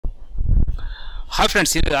Hi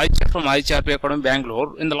friends, here is Aditya from Aditya RPA Academy,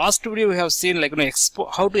 Bangalore. In the last video, we have seen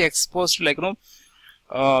how to expose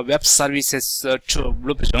web services to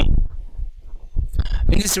Blue Prism.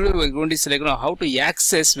 In this video, we are going to see how to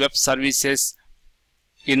access web services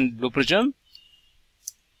in Blue Prism.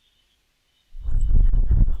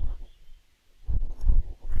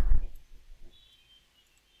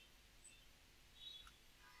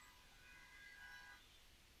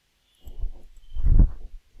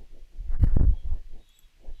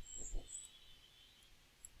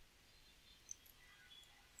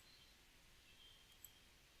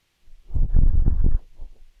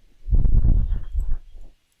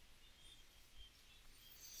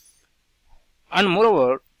 And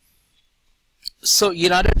moreover, so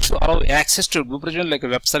in order to allow access to Blue Prism like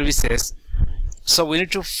web services, so we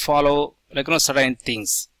need to follow certain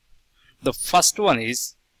things. The first one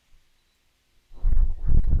is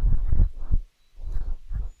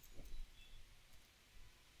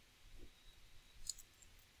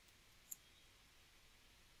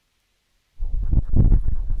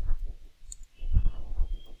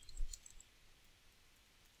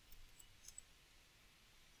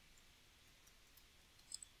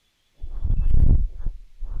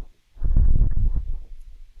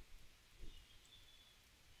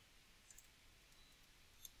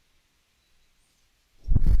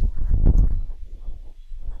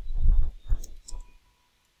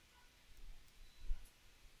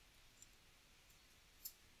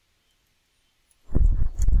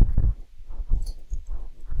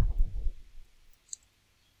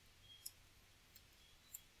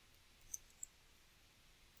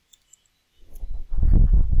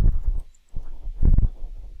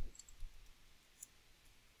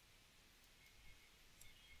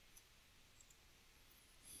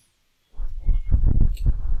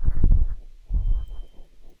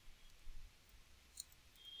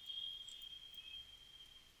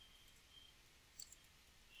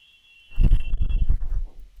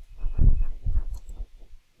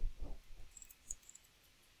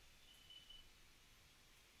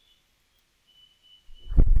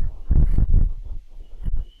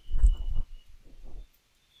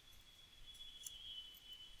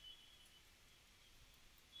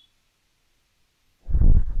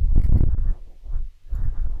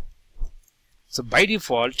so by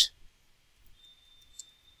default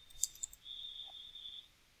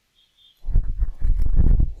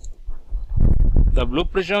the Blue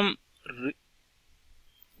Prism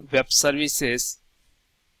web services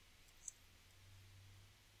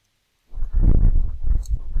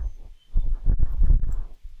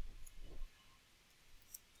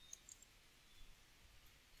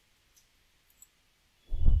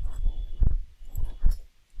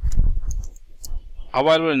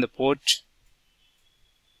available in the port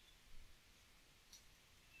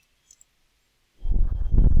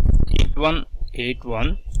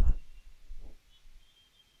 8181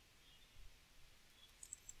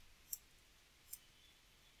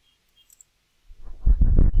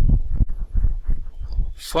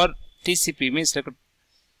 for TCP means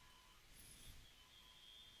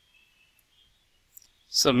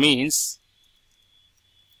means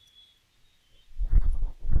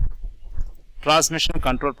transmission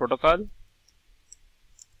control protocol,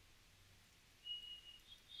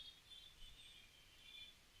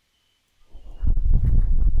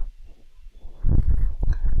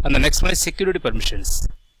 and the next one is security permissions.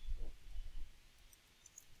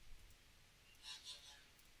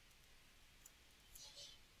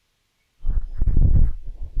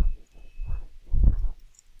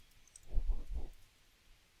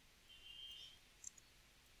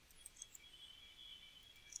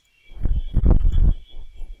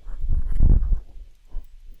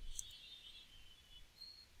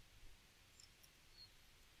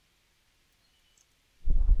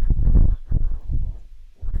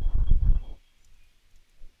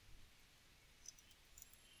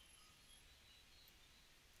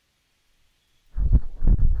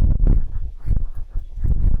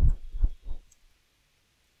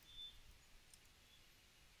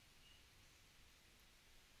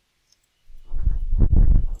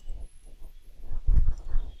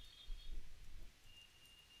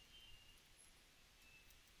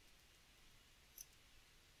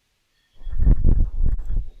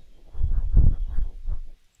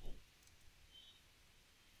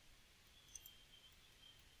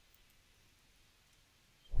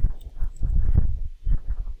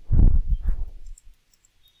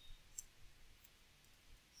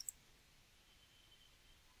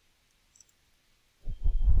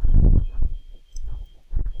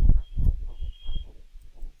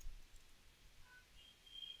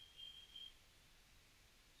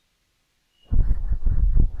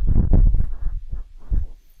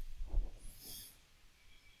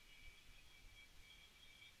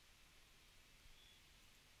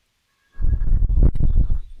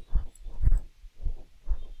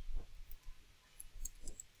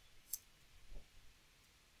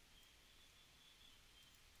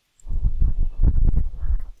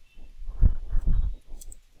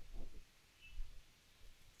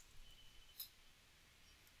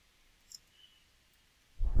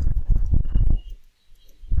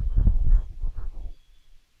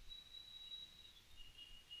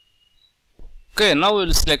 Okay, now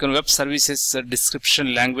we'll select web services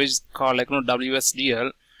description language called WSDL.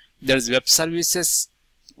 There is web services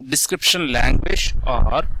description language,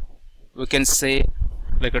 or we can say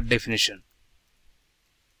like a definition.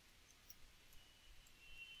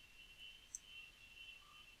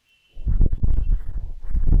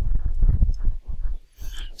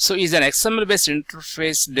 So is an XML based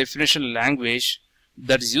interface definition language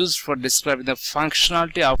that is used for describing the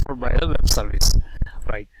functionality offered by the web service,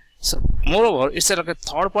 right? So moreover, it's like a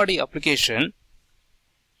third party application.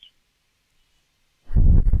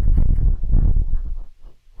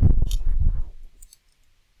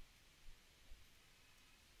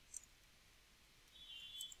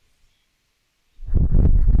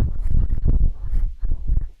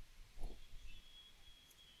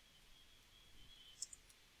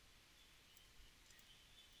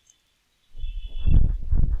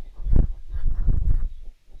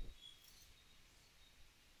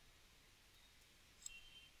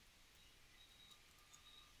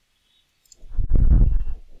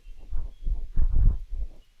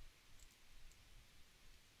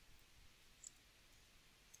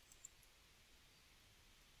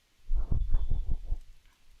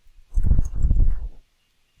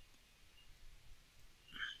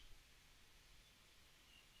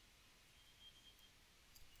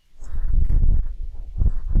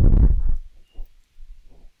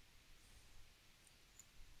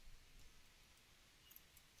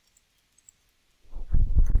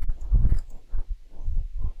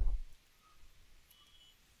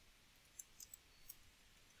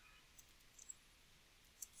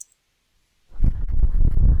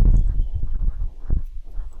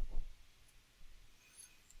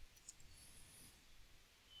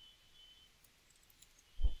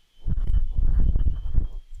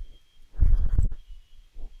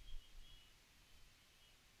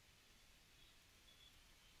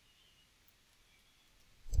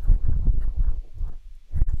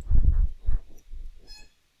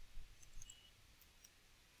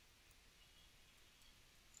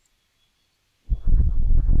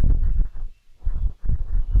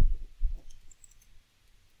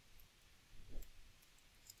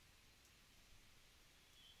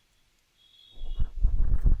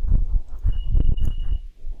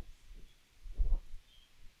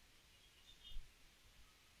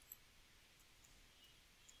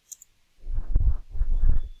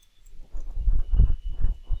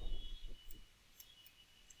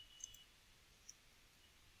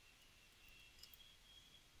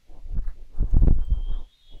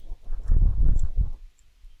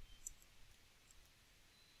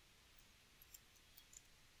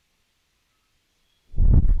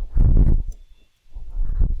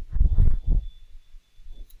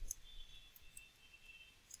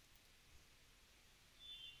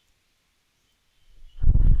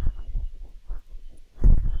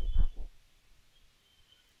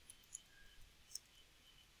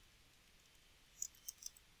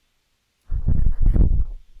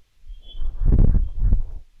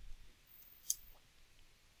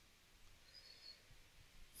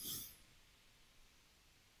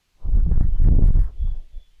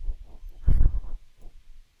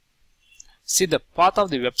 See, the path of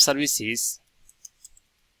the web service is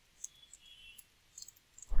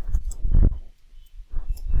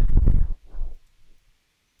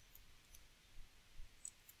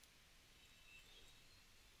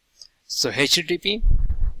so HTTP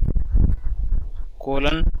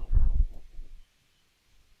colon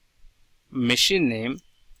machine name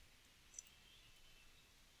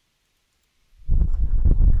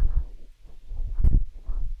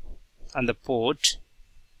and the port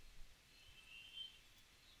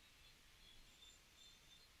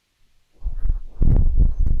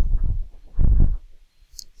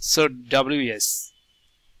so WS.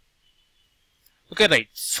 Okay, right.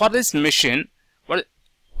 For this machine,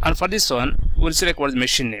 and for this one, we'll select what is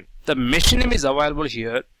machine name. The machine name is available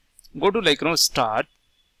here. Go to start.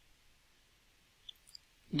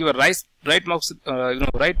 Give a right mouse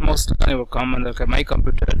click on your command, my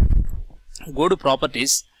computer. Go to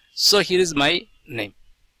properties. So here is my name.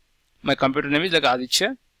 My computer name is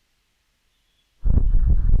Aditya.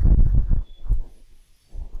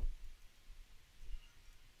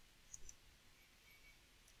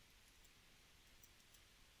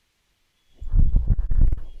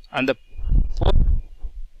 And the port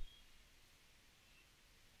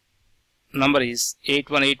number is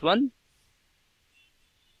 8181.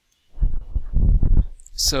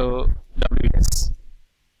 So WS.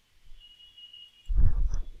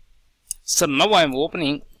 So now I am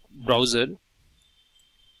opening browser.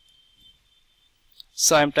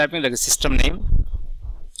 So I am typing like a system name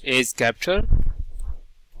is capture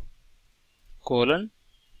colon.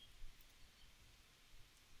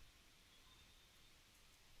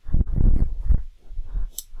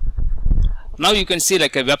 Now you can see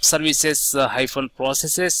like a web services hyphen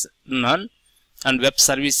processes none, and web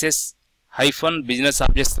services hyphen business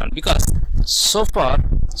objects none, because so far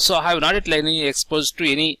I have not yet exposed to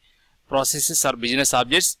any processes or business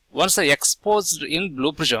objects. Once I exposed in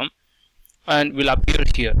Blue Prism and will appear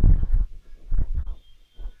here.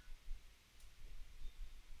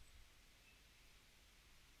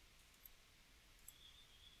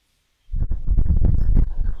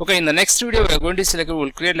 Okay, in the next video we are going to see like we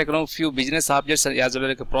will create like few business objects as well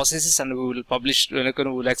as like processes, and we will publish we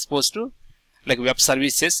will expose to like web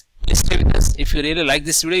services. Please stay with us. If you really like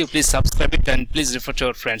this video, please subscribe it and please refer to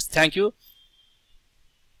your friends. Thank you.